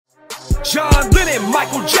John Lennon,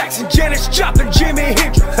 Michael Jackson, Janis Joplin, Jimi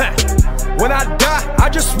Hendrix. When I die, I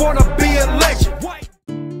just wanna be a legend.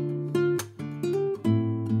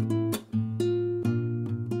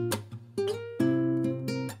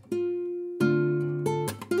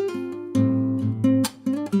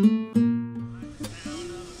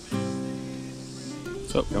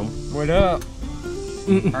 What's up, Coleman? What up?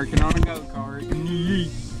 Working on a go-kart.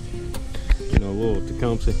 You know, a little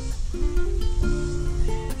Tecumseh.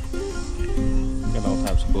 Got all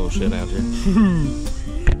types of bullshit out here.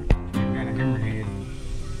 Got a hammerhead.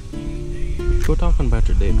 Quit talking about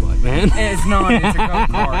your dick like that. It's not, it's a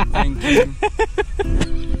go-kart, thank you.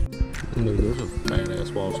 Dude, there's a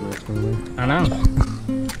badass wall smith in there. I know.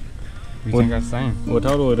 You think I was saying? Well,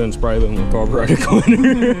 totally didn't spray them with carburetor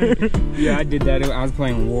cleaner. Yeah, I did that. I was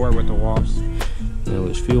playing war with the wasps. That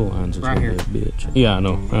was fuel lines right here. Bitch. Yeah, I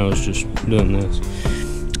know. I was just doing this.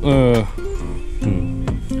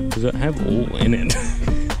 Does it have oil in it?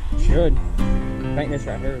 Should. I think this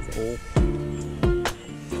right here is oil.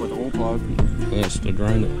 For the oil plug. That's to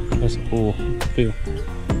drain it. That's the oil fill.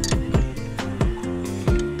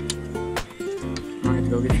 I have to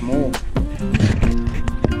go get some oil.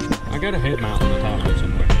 I got a head mount on the top of it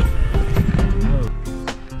somewhere.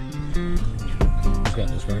 He's got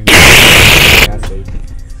this right here. I see.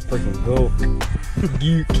 Freaking cool.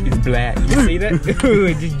 Uke is black. You see that? Ooh,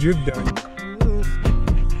 it just dripped on.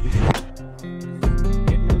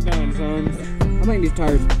 Getting them done, son. I think these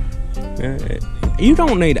tires. You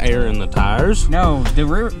don't need air in the tires. No, this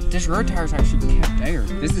rear tire's actually kept air.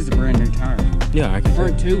 This is a brand new tire. Yeah, I can.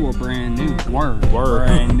 Front two were brand new. Word.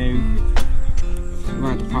 Brand new. We're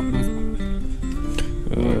going to have to pop this. You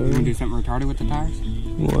want to do something retarded with the tires?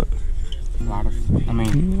 What? Lighter. I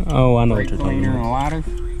mean, oh, I know what you're talking cleaner about. and a lighter.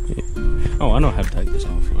 Yeah. Oh, I know how to take this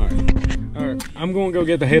off. All right. I'm going to go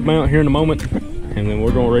get the head mount here in a moment, and then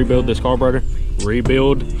we're going to rebuild this carburetor.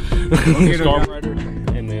 Rebuild this carburetor,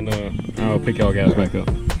 and then I'll pick y'all guys back up.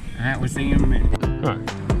 All right, we'll see you in a minute. All right.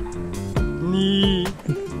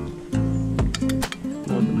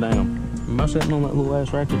 Up and down. Am I sitting on that little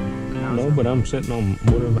ass ratchet? No, but I'm sitting on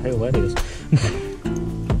whatever the hell that is. Go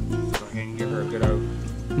ahead and give her a good oath.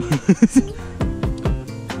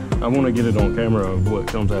 I want to get it on camera of what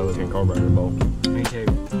comes out of this carburetor bolt. Me too.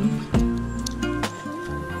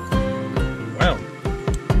 Well,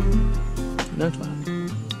 that's fine.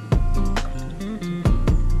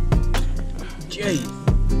 jeez.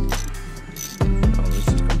 Oh, this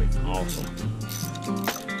is gonna be awesome.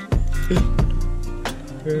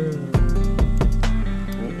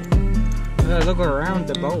 Look around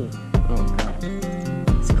the bowl. Oh god.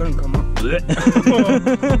 It's gonna come up.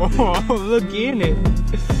 Oh, look in it.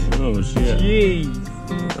 Oh shit. Jeez.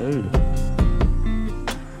 Ooh.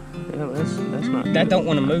 Yeah, that's not That good. don't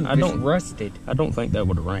want to move. I It's don't rusted. I don't think that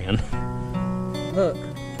would have ran. Look.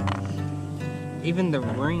 Even the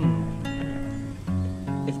ring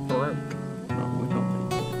is broke. No, we don't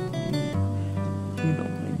need that. You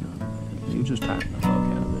don't need none. You just tighten the fuck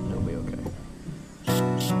out of it and it'll be okay.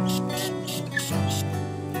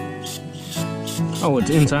 Oh, it's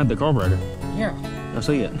inside the carburetor. Yeah. I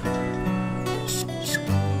see it.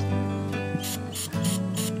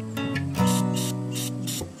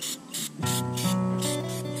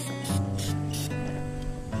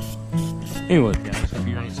 Anyway, guys, if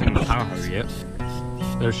you ain't seen the Tahoe yet,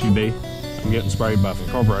 there she be. I'm getting sprayed by the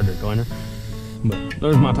carburetor cleaner. But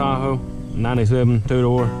there's my Tahoe, 97,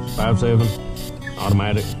 2-door, 5.7,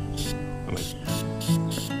 automatic. I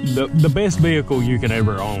mean, the best vehicle you can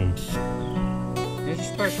ever own. It's a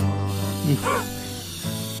special one.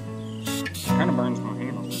 Kind of burns my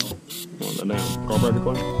hand a little. Want the damn carburetor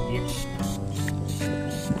cleaner? Yep.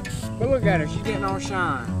 But look at her, she's getting all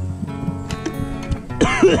shine.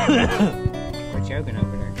 Quit choking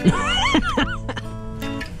over there.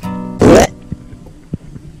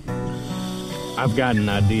 I've got an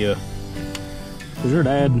idea. Is your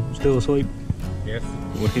dad still asleep? Yes.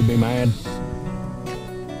 Would he be mad?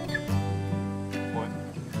 What?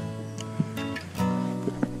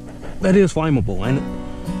 That is flammable, ain't it?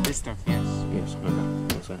 This stuff, yes. Yes, okay.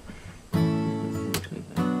 What's that?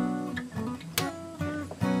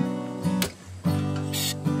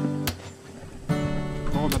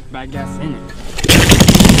 All the bad gas in it.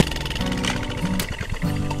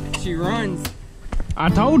 She runs. I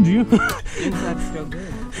told you. Inside's still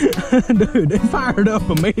good. Dude, they fired up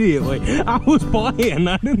immediately. I was playing.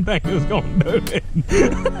 I didn't think it was going to do it.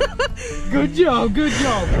 Good job, good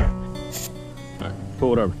job. All right,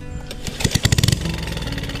 pull it over.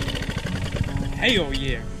 Hell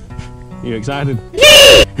yeah. You excited?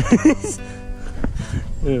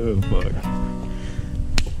 Oh, fuck.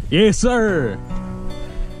 Yes, sir.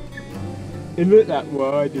 It looked like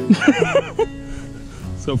water.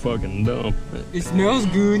 So fucking dumb. It smells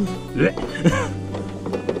good.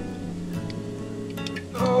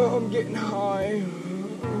 Oh, I'm getting high.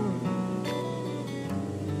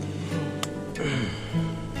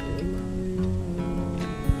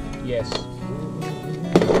 Yes.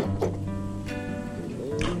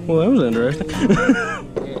 Well, that was interesting. Yeah,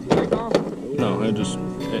 take off. No, it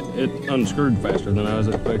unscrewed faster than I was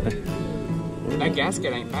expecting. That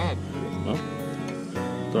gasket ain't bad. No.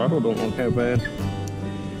 Throttle don't look that bad.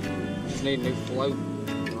 Just need a new float.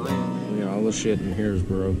 Yeah, all the shit in here is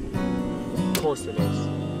broke. Of course it is.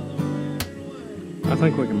 I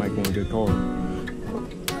think we can make one a good car.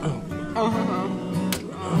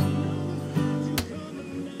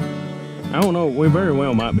 I don't know. We very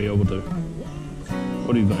well might be able to.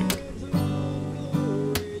 What do you think?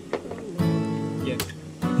 Yes.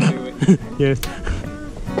 Do it. Yes.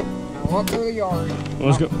 Now walk through the yard.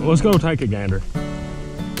 Let's go. Let's go take a gander.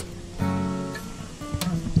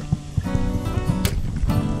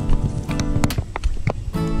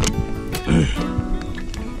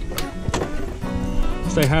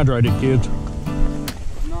 Stay hydrated, kids.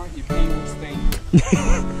 Not your pee will stink.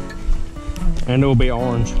 And it'll be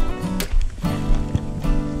orange.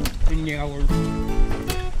 And yellow.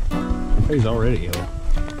 He's already yellow.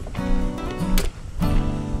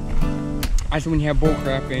 That's when you have bull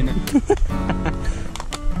crap in it.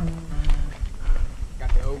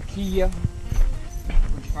 Got the old Kia.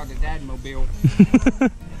 What you call the dad mobile.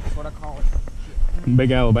 That's what I call it.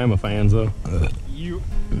 Big Alabama fans, though. You.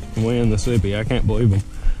 We in the Mississippi. I can't believe them.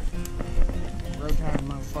 Road tide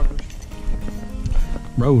motherfuckers.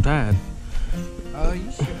 Roll Tide.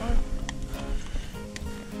 You should.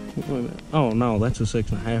 Wait a minute. Oh no, that's a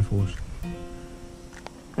 6.5 horse.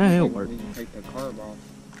 Ah, it'll work. You can take the carb off.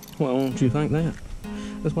 Well, don't you think that?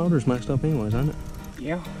 This motor's messed up anyways, isn't it?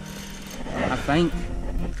 Yeah. I think.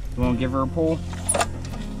 You want to give her a pull?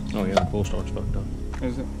 Oh yeah, the pull start's fucked up.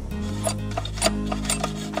 Is it?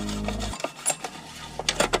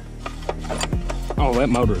 Oh, that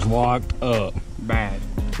motor's locked up. Bad.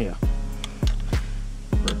 Yeah.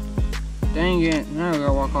 Dang it. Now we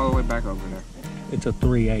gotta walk all the way back over there. It's a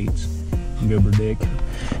 3/8 goober dick,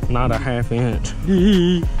 not a 1/2 inch.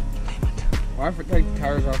 Why if we take the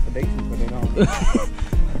tires off the decent and put it on?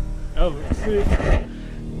 Oh, sick.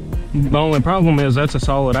 The only problem is that's a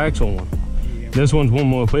solid axle one. Yeah. This one's one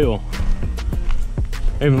more wheel.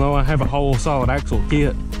 Even though I have a whole solid axle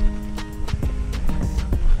kit.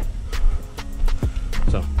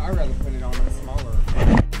 So. I'd rather put it on a smaller.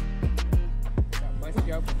 Let's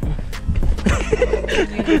go.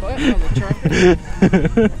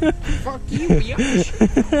 Fuck you, bitch.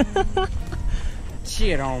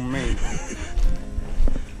 Shit on me.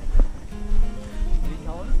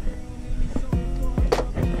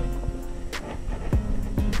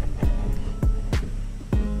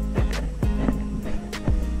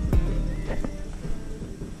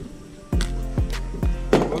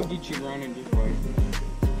 We'll get you running this way.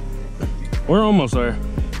 We're almost there.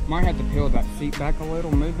 Might have to peel that seat back a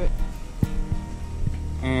little, move it,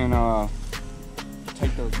 and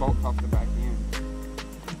take those bolts off the back end.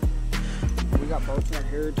 We got bolts right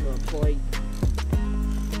here to a plate.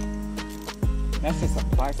 That's just a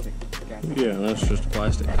plastic gasket. Yeah, that's just a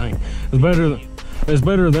plastic thing. It's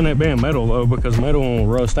better than it being metal though, because metal will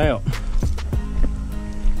rust out.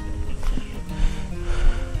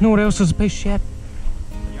 You know what else is a piece of shit?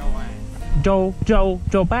 Joe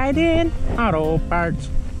Biden Auto Parts.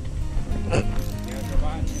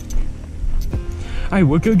 Hey,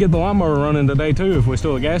 we could get the lawnmower running today too if we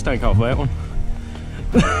steal a gas tank off that one.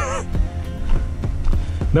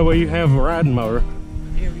 That way you have a riding motor.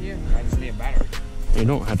 Yeah. I just need a battery. You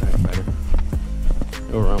don't have to have a battery.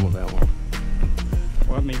 You'll run with that one.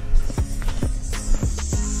 What me?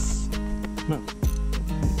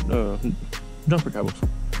 No. Jumper cables.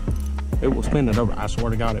 It will spin it over. I swear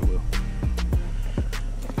to God it will.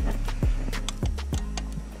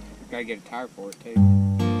 Gotta get a tire for it too.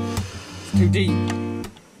 It's too deep.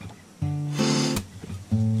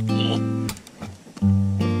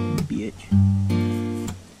 Bitch.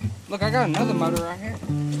 Look, I got another motor right here.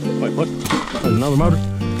 Wait, what? There's another motor?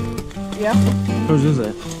 Yeah. Whose is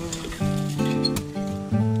that? I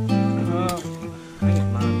think it's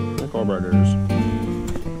mine. That carburetor is.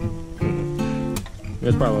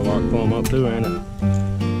 It's probably locked plumb up too, ain't it?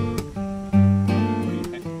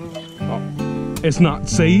 Oh. It's not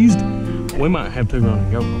seized? We might have two running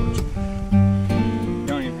go-karts.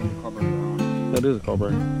 Don't even have the carburetor on. That is a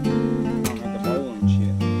carburetor. I don't have the bowl and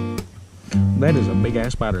shit. That is a big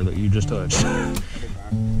ass spider that you just touched.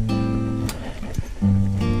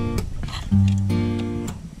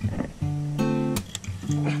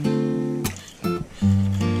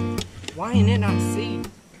 Why ain't it not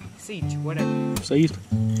siege, whatever? Seized?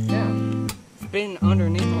 Yeah. It's been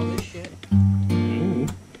underneath all this shit. Ooh,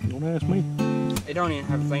 don't ask me. It don't even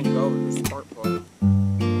have a thing to go over the spark plug.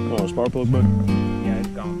 Oh, a spark plug, bud? Yeah, it's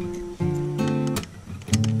gone.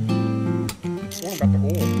 What about the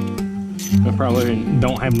oil? I probably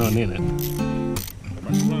don't have none in it.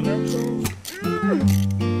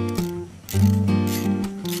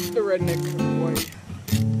 The redneck way.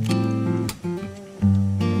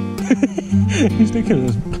 He's sticking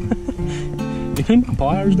his. You need my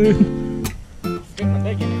pliers, dude? Stick my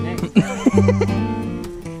dick in it next.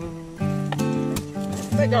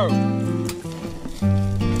 Let go.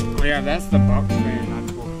 Oh yeah, that's the box fan. Not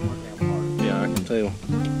the box that part. Yeah, I can tell.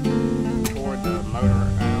 Pour the motor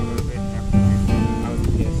out a little bit and everything. I was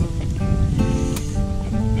pissed.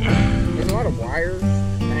 There's a lot of wires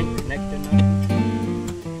that ain't connected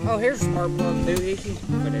nothing. Oh, here's a spark plug doohickey,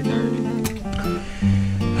 but it's dirty.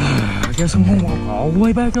 I guess I'm gonna walk all the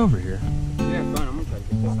way back over here. Yeah, fine. I'm gonna try to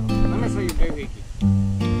get this off. Let me see your doohickey.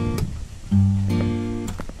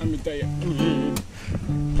 Let me tell you.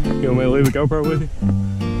 You want me to leave the GoPro with you?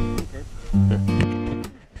 Okay.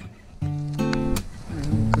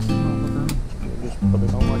 Just put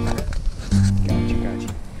it on like that. Gotcha.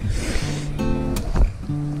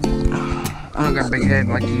 I don't got a big head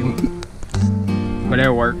like you, but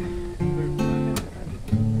it'll work.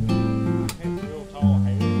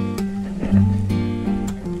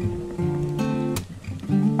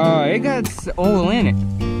 It got oil in it.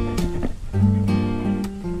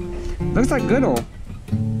 Looks like good oil.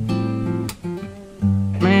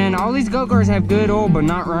 Man, all these go-karts have good oil, but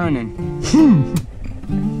not running.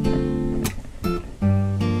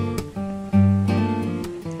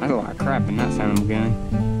 That's a lot of crap in that son of a gun.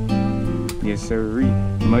 Yes, sir.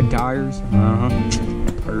 Mud tires.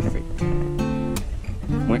 Perfect.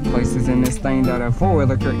 Went places in this thing that a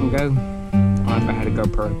four-wheeler couldn't go. I don't know if I had a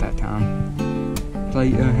GoPro at that time.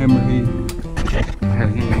 Play a hammerhead.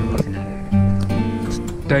 I'm looking at it.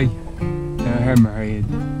 Stay a hammerhead.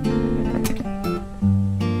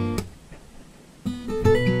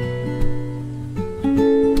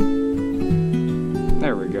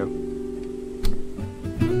 There we go.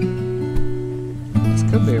 This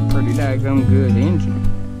could be a pretty daggone good engine.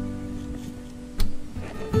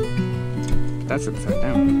 That's upside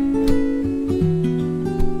down.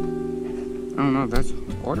 I don't know if that's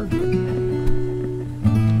water.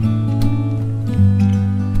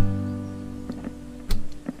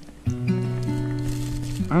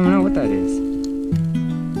 I don't know what that is.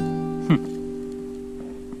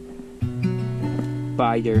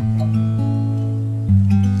 Spider.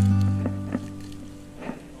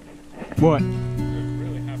 What?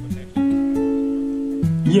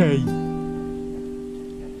 Yay.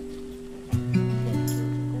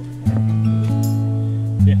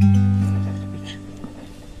 Yeah.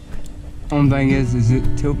 Only thing is it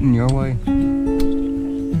tilting your way?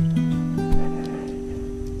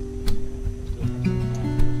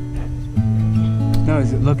 No,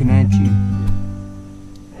 is it looking at you?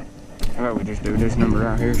 How about we just do this number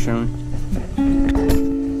out here, Sean?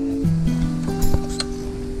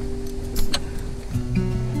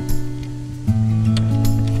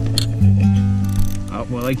 Oh,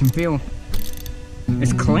 well, they can feel.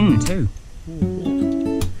 It's clean, too.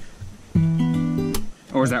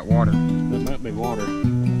 Or is that water? That might be water.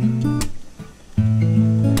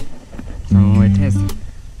 So I'm gonna test it.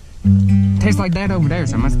 Tastes like that over there,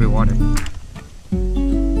 so it must be water.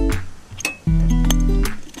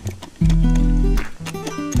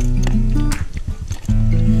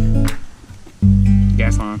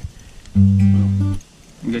 Gas line.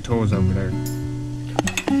 Your toys over there.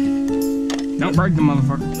 Don't break the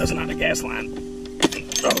motherfucker. That's not a gas line.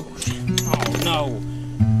 Oh no.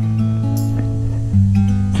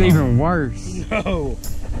 It's even worse. No.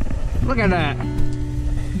 Look at that.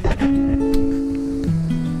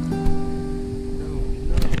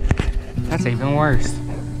 That's even worse.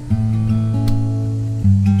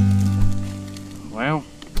 Well,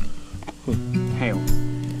 hell.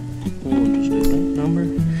 We'll just do that number.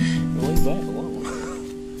 We'll leave that alone.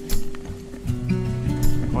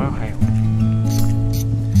 Well, hell.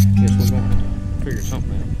 Guess we're gonna have to figure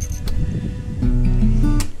something out.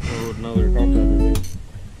 What would another carpenter do?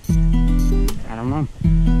 I don't know.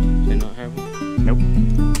 They not have one? Nope.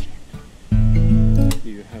 Do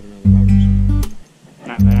you have another motor?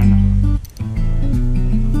 Not that I know.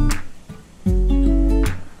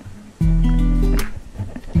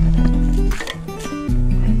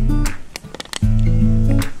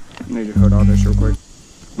 Need to hold all this real quick.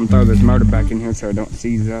 I'm gonna throw this motor back in here so I don't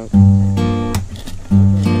seize up.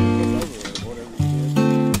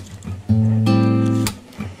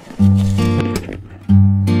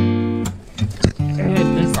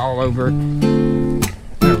 over it.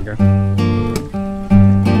 There we go.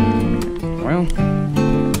 Well,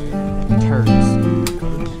 turds.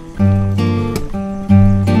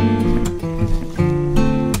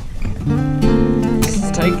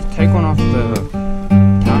 Take one off the Tahoe.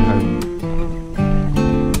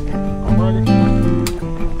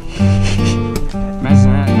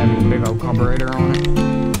 Imagine that having a big old carburetor on it.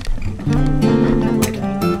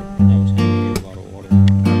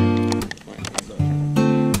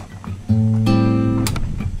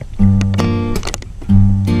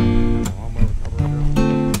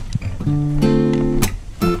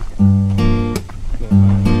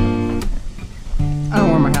 I don't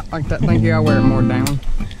wear my hat like that. Thank you. I wear it more down.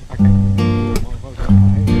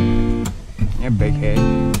 Yeah, big head.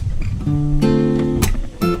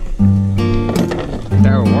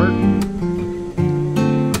 That'll work.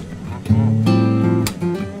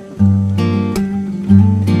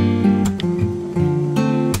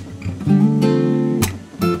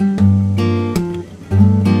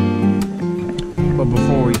 But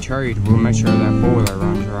before we trade, we'll make sure that boiler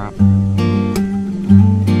runs right.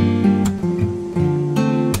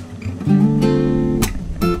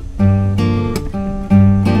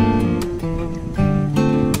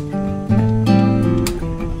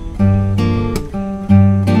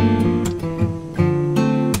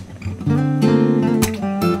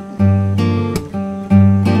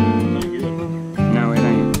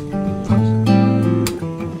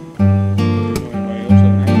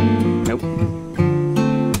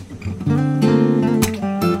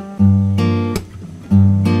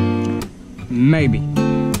 Maybe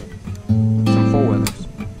some four-wheelers.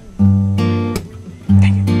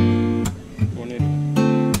 Dang it.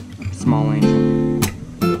 Small engine.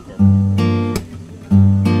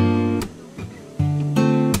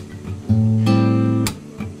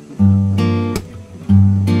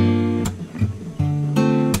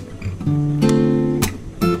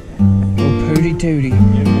 Little pooty tooty.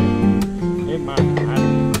 It might. I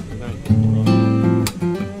don't think.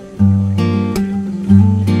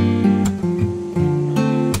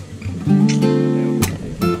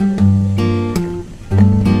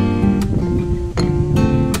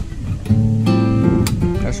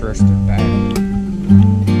 Rusted bad.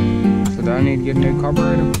 So do I need to get a new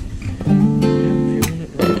carburetor?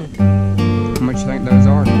 How much you think those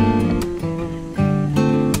are?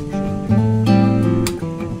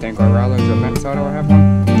 Think I'd rather go back inside or have one?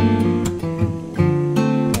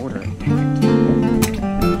 Order it, dang it.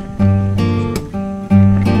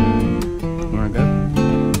 Wanna go?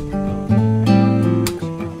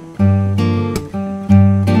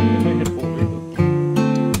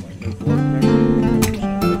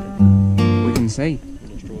 See.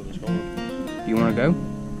 You want to go?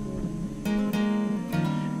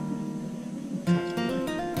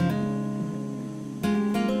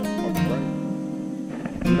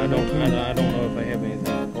 I don't know if they have anything in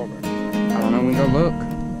the carburetor. I don't know. We can go look.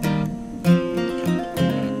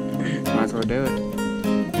 Might as well do it.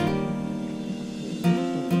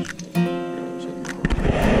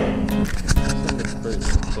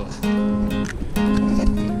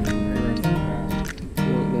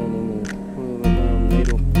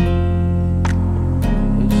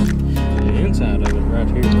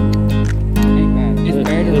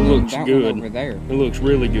 Good. Over there. It looks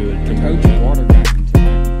really good. Coach water got into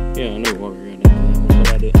that. Yeah, I knew water got into that one,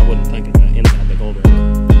 but I wasn't thinking about inside the carburetor.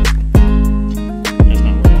 That's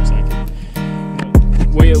not what I was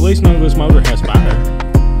thinking. We at least know this motor has fire.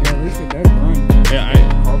 Yeah, at least it does run. Yeah,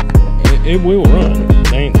 it will run.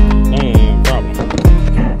 That ain't a problem.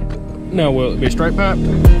 Now, will it be straight piped? I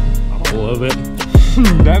love it.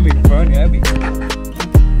 That'd be funny. That'd be cool.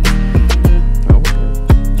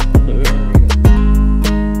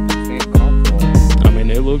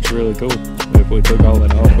 It looks really cool. If we took all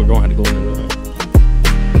that off, we're going to have to go into that.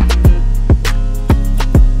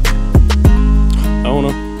 I don't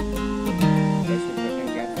know.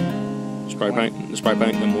 Spray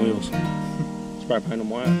paint them wheels. Spray paint them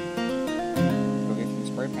white. Go get some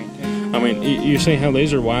spray paint too. I mean, you see how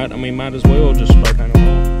these are white? I mean, might as well just spray paint them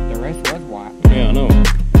all. The rest was white. Yeah, I know.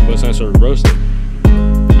 But since they're roasted,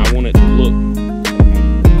 I want it to look. I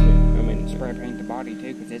mean, spray paint the body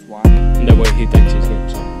too, because it's white. And that way he thinks he's getting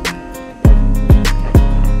something.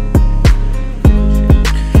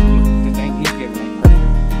 The thing he's giving ain't perfect.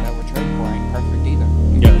 That would trade for ain't perfect either.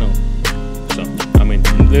 Yeah, no. So, I mean,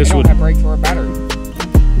 this would. Don't have brakes or a battery.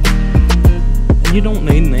 You don't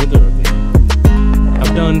need neither of them.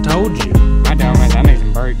 I've done told you. I don't, man. I need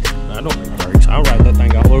some brakes. I don't need brakes. I'll ride that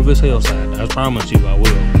thing all over this hillside. I promise you I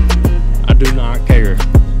will. I do not care.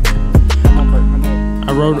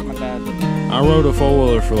 I rode a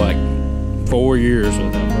four-wheeler for like 4 years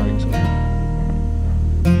without brakes. Oh,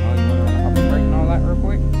 you wanna hop a brake and all that real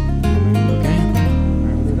quick? Okay.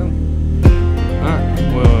 Alright, let's go. Alright,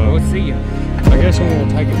 well, We'll see ya. I guess I'm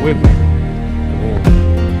gonna take it with me. And we'll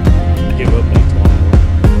give updates along the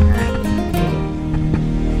way.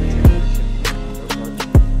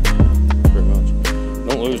 Pretty much.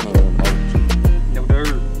 Don't lose no bolts. No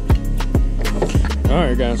dirt.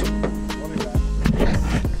 Alright, guys.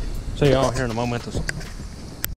 See y'all here in a moment.